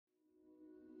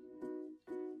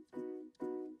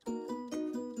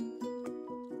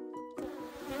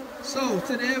So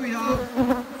today we have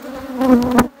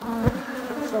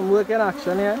some work in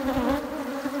action here.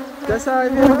 This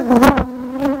hive here,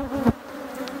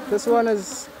 this one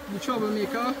is the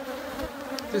troublemaker.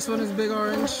 This one is big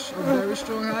orange, a very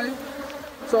strong hive.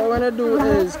 So what I'm going to do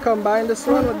is combine this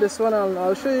one with this one, and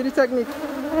I'll show you the technique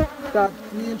that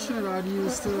me and Trinidad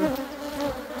used to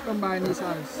combine these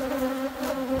hives.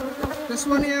 This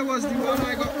one here was the one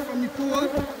I got from the pool.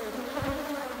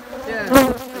 Yeah,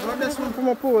 I got this one from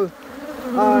a pool,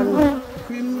 and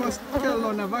queen was killed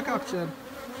or never captured.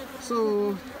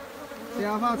 So they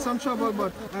have had some trouble,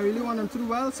 but I really want them to do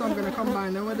well, so I'm going to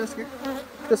combine them with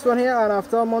this one here, and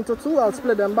after a month or two I'll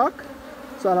split them back,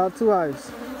 so I'll have two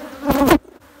hives.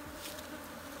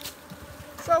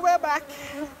 So we're back.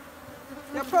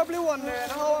 You're probably wondering,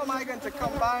 how am I going to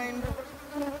combine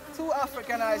two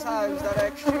Africanized hives that are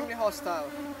extremely hostile?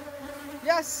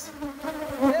 Yes,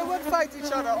 they would fight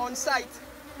each other on sight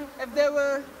if they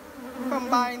were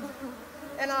combined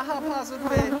in a haphazard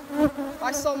way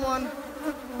by someone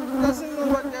who doesn't know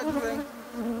what they're doing.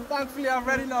 Thankfully I've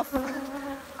read enough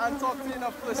and talked to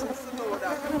enough persons to know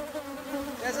that.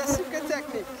 There's a secret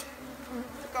technique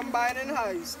to combining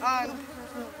hives, and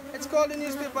it's called the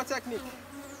newspaper technique.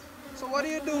 So what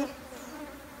do?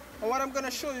 And what I'm going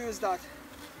to show you is that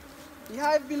the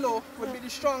hive below would be the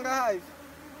stronger hive,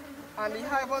 and the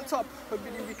hive on top would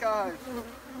be the weaker hive.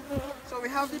 So we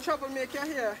have the troublemaker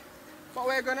here, but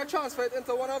we're going to transfer it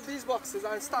into one of these boxes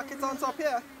and stack it on top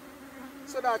here,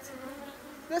 so that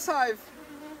this hive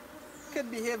could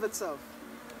behave itself.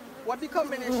 What the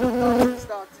combination does is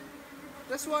that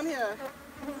this one here,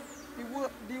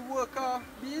 the worker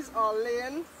bees are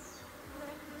laying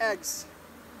eggs.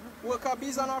 Worker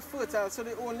bees are not fertile, so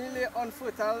they only lay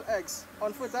unfertile eggs.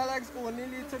 Unfertile eggs only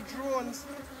lead to drones,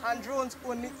 and drones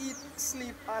only eat,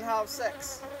 sleep, and have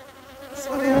sex.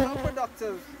 So they are not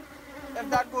productive. If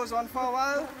that goes on for a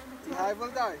while, the hive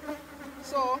will die.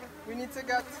 So we need to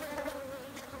get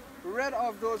rid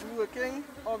of those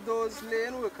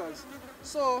laying workers.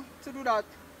 So to do that,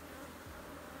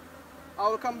 I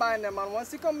will combine them, and once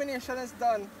the combination is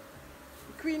done,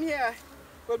 the queen here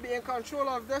will be in control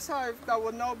of this hive that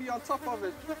will now be on top of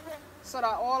it, so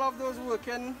that all of those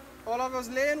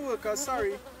laying workers,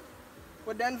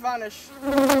 would then vanish.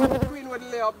 The queen would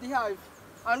lay up the hive,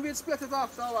 and we'll split it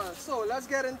after a while. So let's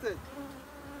get into it.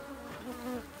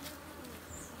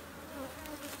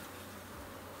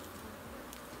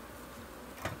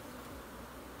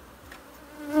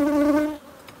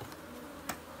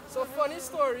 So funny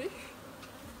story.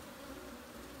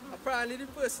 Apparently the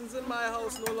persons in my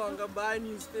house no longer buy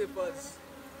newspapers,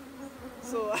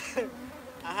 so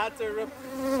I had to rip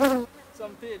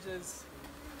some pages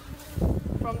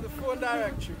from the phone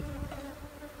directory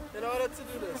in order to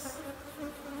do this.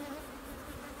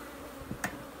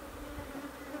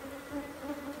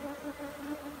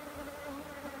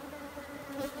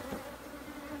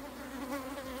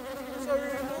 So we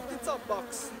remove the top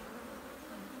box,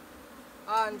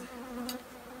 and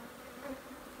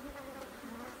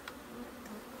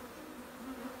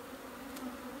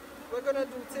we're gonna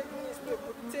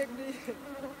take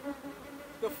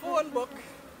the phone book,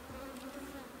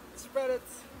 spread it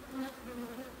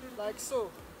like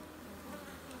so,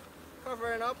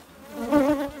 covering up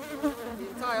the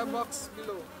entire box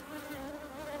below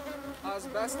as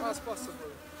best as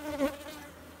possible.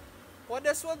 What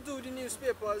this will do, the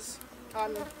newspapers,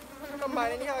 and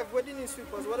combining the hive with the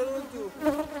newspapers, what it will do,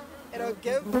 it will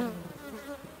give the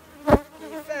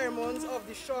pheromones of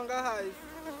the stronger hive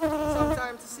some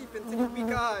time to seep into the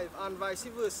weaker hive, and vice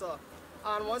versa.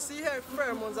 And once the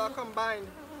pheromones are combined,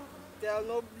 there will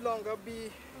no longer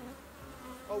be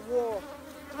a war.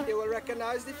 They will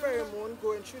recognize the pheromone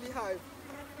going through the hive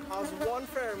as one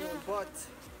pheromone, but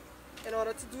in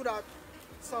order to do that,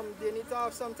 they need to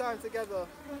have some time together,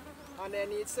 and there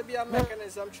needs to be a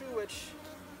mechanism through which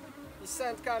the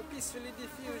scent can peacefully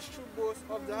diffuse through both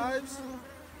of the hives.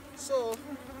 So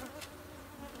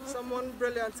someone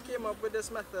brilliant came up with this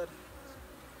method.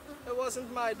 It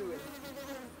wasn't my doing.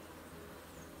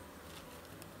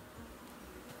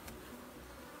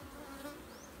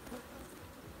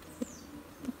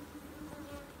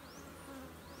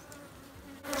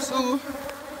 So,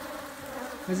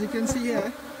 as you can see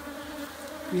here,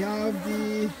 we have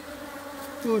the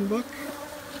phone book.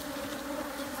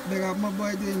 Big up my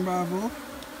boy doing bravo.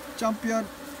 Champion,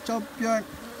 champion,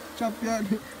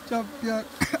 champion, champion.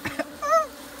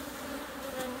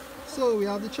 So we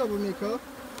have the troublemaker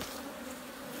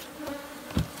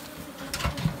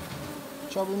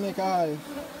hive.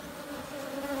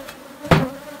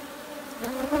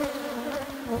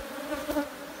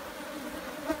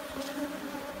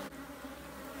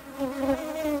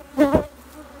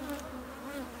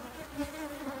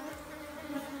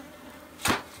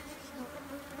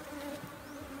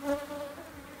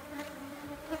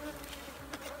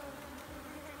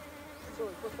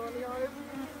 on the hive.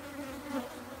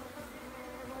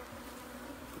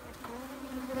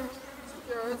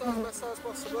 Secure it as best as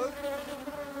possible.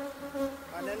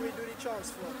 And then we do the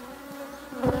transfer.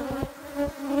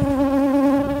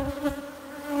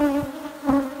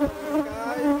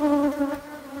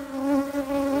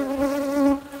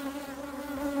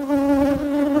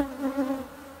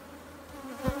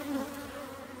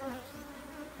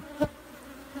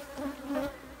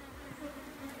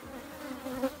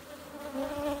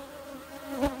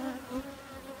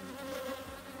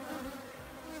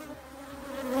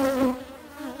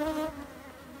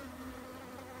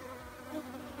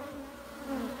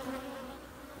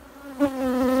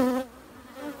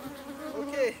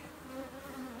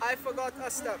 I forgot a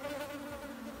step.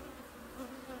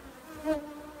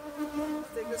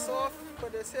 Take this off,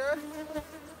 put this here.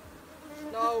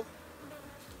 Now,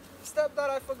 the step that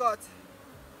I forgot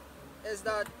is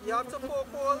that you have to poke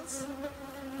holes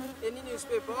in the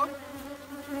newspaper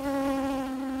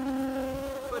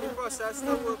for the process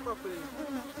to work properly.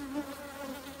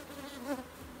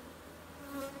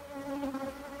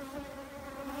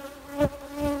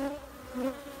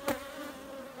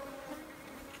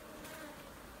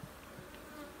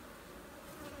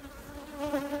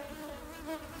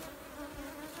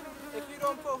 If you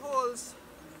don't put holes,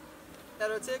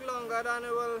 it'll take longer than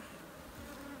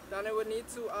it would need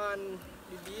to, and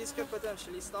the bees could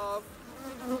potentially starve.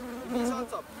 The bees on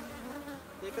top,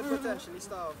 they could potentially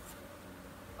starve,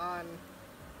 and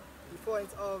the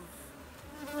point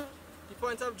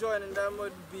of joining them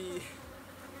would be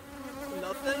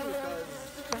nothing because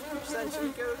you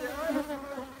essentially killed your hive.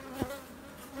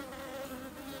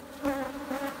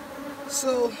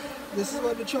 So this is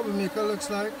what the troublemaker looks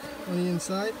like on the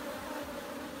inside.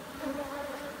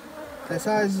 This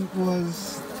hive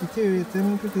was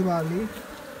deteriorating pretty badly,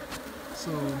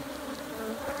 so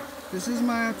this is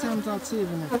my attempt at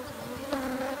saving it.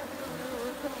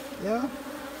 Yeah,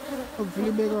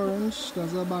 hopefully Big Orange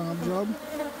does a bang up job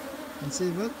and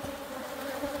save it.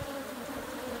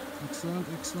 Excellent,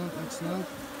 excellent, excellent.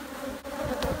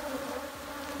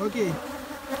 Okay,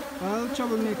 well,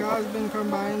 Troublemaker has been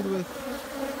combined with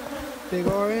Big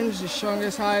Orange, the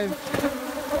strongest hive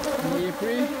in the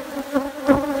apiary.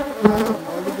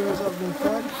 All the girls have been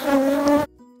fed.